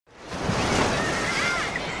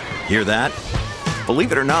Hear that?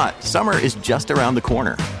 Believe it or not, summer is just around the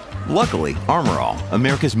corner. Luckily, Armor All,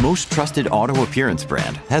 America's most trusted auto appearance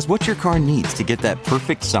brand, has what your car needs to get that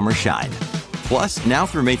perfect summer shine. Plus, now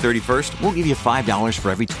through May 31st, we'll give you $5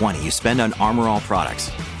 for every $20 you spend on Armor All products.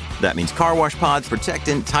 That means car wash pods,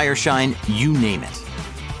 protectant, tire shine, you name it.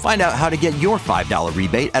 Find out how to get your $5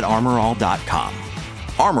 rebate at armorall.com.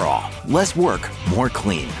 Armor All, less work, more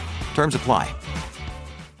clean. Terms apply.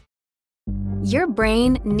 Your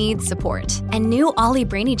brain needs support, and new Ollie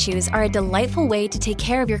Brainy Chews are a delightful way to take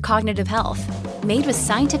care of your cognitive health. Made with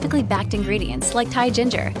scientifically backed ingredients like Thai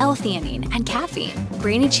ginger, L-theanine, and caffeine,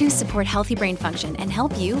 Brainy Chews support healthy brain function and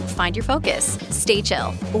help you find your focus, stay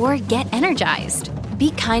chill, or get energized.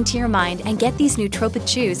 Be kind to your mind and get these nootropic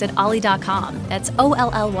chews at ollie.com. That's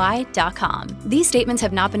OLLY.com. These statements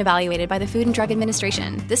have not been evaluated by the Food and Drug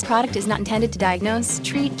Administration. This product is not intended to diagnose,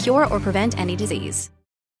 treat, cure, or prevent any disease.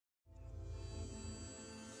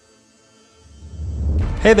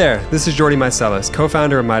 Hey there, this is Jordy Mycelis,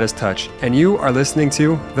 co-founder of Midas Touch, and you are listening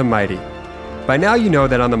to The Mighty. By now you know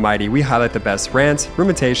that on The Mighty, we highlight the best rants,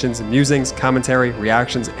 rumitations, musings, commentary,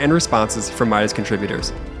 reactions, and responses from Midas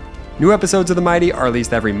contributors. New episodes of The Mighty are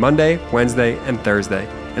released every Monday, Wednesday, and Thursday.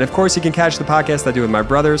 And of course, you can catch the podcast I do with my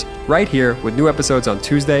brothers right here with new episodes on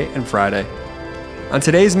Tuesday and Friday. On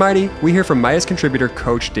today's Mighty, we hear from Midas contributor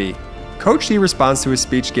Coach D. Coach D responds to a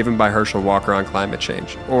speech given by Herschel Walker on climate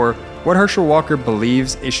change, or what Herschel Walker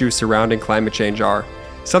believes issues surrounding climate change are.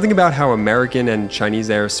 Something about how American and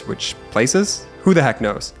Chinese air switch places? Who the heck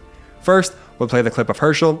knows? First, we'll play the clip of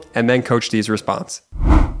Herschel and then Coach D's response.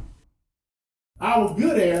 Our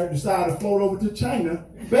good air decided to float over to China,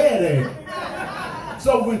 bad air.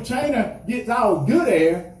 So when China gets our good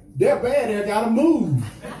air, their bad air gotta move.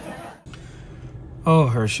 Oh,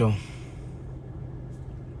 Herschel.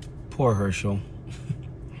 Poor Herschel.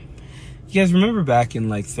 You guys remember back in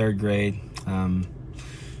like third grade,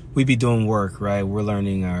 we'd be doing work, right? We're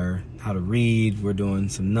learning how to read. We're doing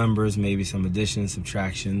some numbers, maybe some addition,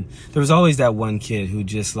 subtraction. There was always that one kid who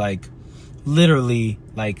just literally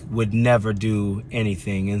would never do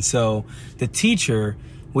anything. And so the teacher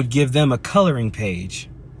would give them a coloring page.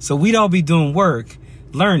 So we'd all be doing work,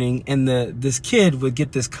 learning, and this kid would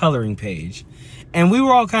get this coloring page. And we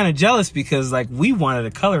were all kind of jealous because we wanted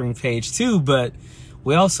a coloring page too, but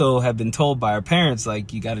we also have been told by our parents,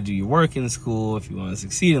 you got to do your work in school if you want to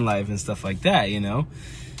succeed in life and stuff like that, you know?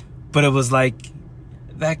 But it was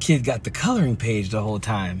that kid got the coloring page the whole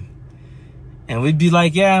time. And we'd be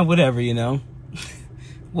like, yeah, whatever, you know?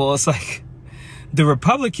 Well, it's the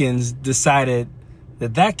Republicans decided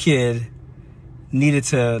that kid needed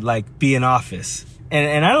to be in office.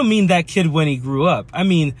 And I don't mean that kid when he grew up. I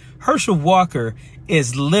mean, Herschel Walker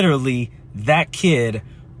is literally that kid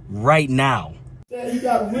right now. He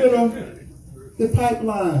got rid of the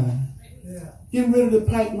pipeline. Get rid of the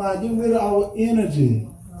pipeline. Get rid of our energy.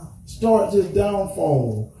 Start this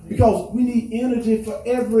downfall. Because we need energy for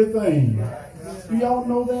everything. Do y'all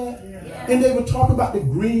know that? And they were talking about the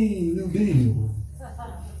Green New Deal.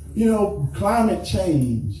 You know, climate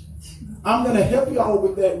change. I'm going to help y'all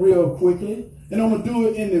with that real quickly. And I'm going to do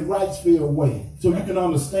it in the Wrightsville way so you can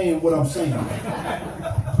understand what I'm saying.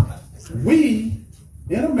 We,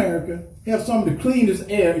 in America, have some of the cleanest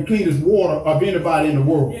air and cleanest water of anybody in the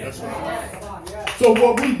world. So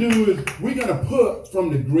what we do is we're going to put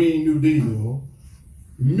from the Green New Deal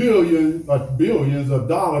millions or billions of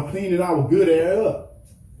dollars cleaning our good air up.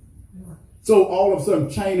 So all of a sudden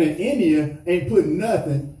China and India ain't putting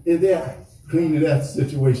nothing in there cleaning that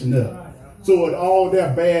situation up. So all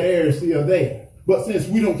that bad air is still there. But since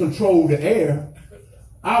we don't control the air,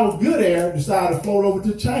 our good air decided to float over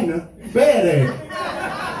to China, bad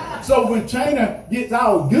air. So when China gets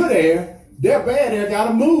our good air, their bad air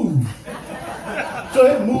gotta move. So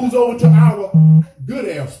it moves over to our good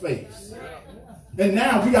air space. And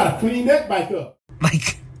now we gotta clean that back up.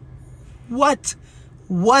 What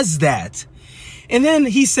was that? And then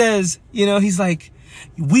he says, he's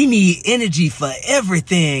we need energy for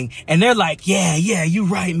everything. And they're like, yeah, you're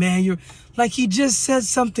right, man. You're he just said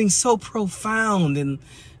something so profound and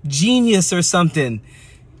genius or something.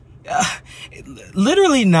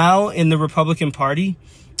 Literally now in the Republican Party,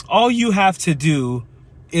 all you have to do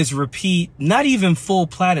is repeat not even full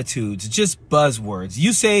platitudes, just buzzwords.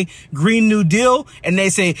 You say Green New Deal and they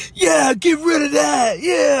say, yeah, get rid of that.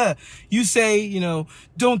 Yeah. You say,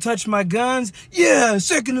 don't touch my guns. Yeah.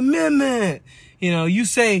 Second Amendment. You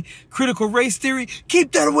say critical race theory,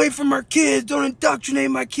 keep that away from our kids. Don't indoctrinate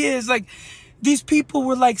my kids. These people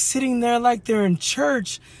were sitting there they're in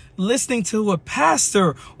church listening to a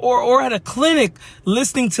pastor or at a clinic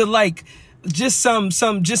listening to just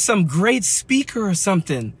some great speaker or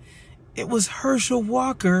something. it was Herschel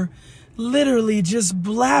Walker literally just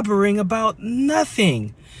blabbering about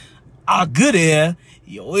nothing. Our good air,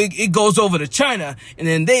 it goes over to China, and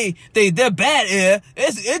then their bad air,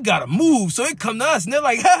 it gotta move, so it come to us, and they're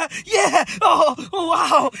like, yeah, oh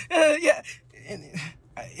wow, yeah.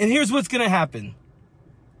 And here's what's gonna happen.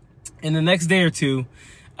 In the next day or two,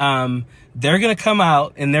 they're gonna come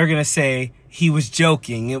out and they're gonna say he was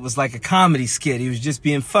joking. It was like a comedy skit. He was just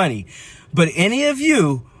being funny. But any of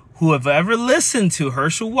you who have ever listened to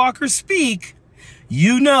Herschel Walker speak,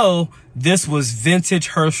 you know this was vintage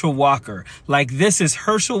Herschel Walker. Like, this is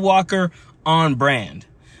Herschel Walker on brand.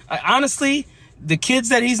 Honestly, the kids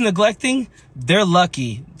that he's neglecting, they're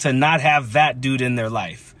lucky to not have that dude in their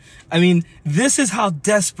life. I mean, this is how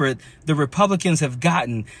desperate the Republicans have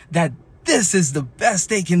gotten, that this is the best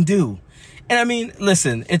they can do. And I mean,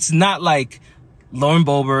 listen, it's not like Lauren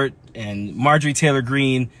Boebert and Marjorie Taylor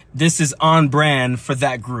Greene. This is on brand for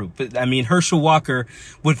that group. I mean, Herschel Walker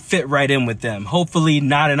would fit right in with them. Hopefully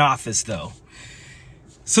not in office, though.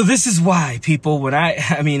 So this is why, people,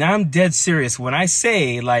 I'm dead serious. When I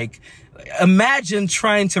say, like, imagine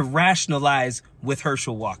trying to rationalize with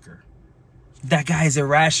Herschel Walker. That guy is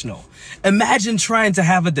irrational. Imagine trying to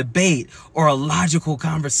have a debate or a logical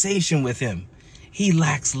conversation with him. He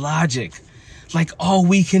lacks logic. Like, all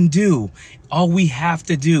we have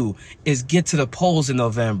to do is get to the polls in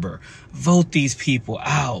November, vote these people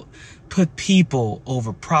out, put people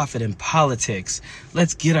over profit in politics.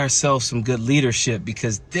 Let's get ourselves some good leadership,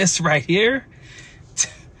 because this right here,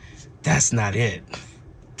 that's not it.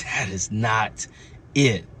 That is not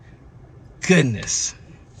it. Goodness.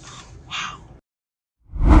 Wow.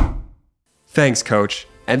 Thanks, Coach.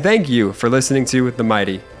 And thank you for listening to The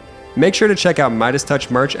Mighty. Make sure to check out Midas Touch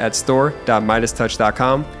merch at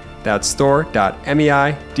store.midastouch.com. That's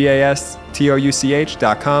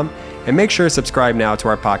store.midastouch.com. And make sure to subscribe now to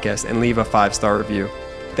our podcast and leave a 5-star review.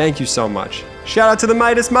 Thank you so much. Shout out to the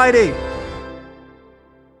Midas Mighty!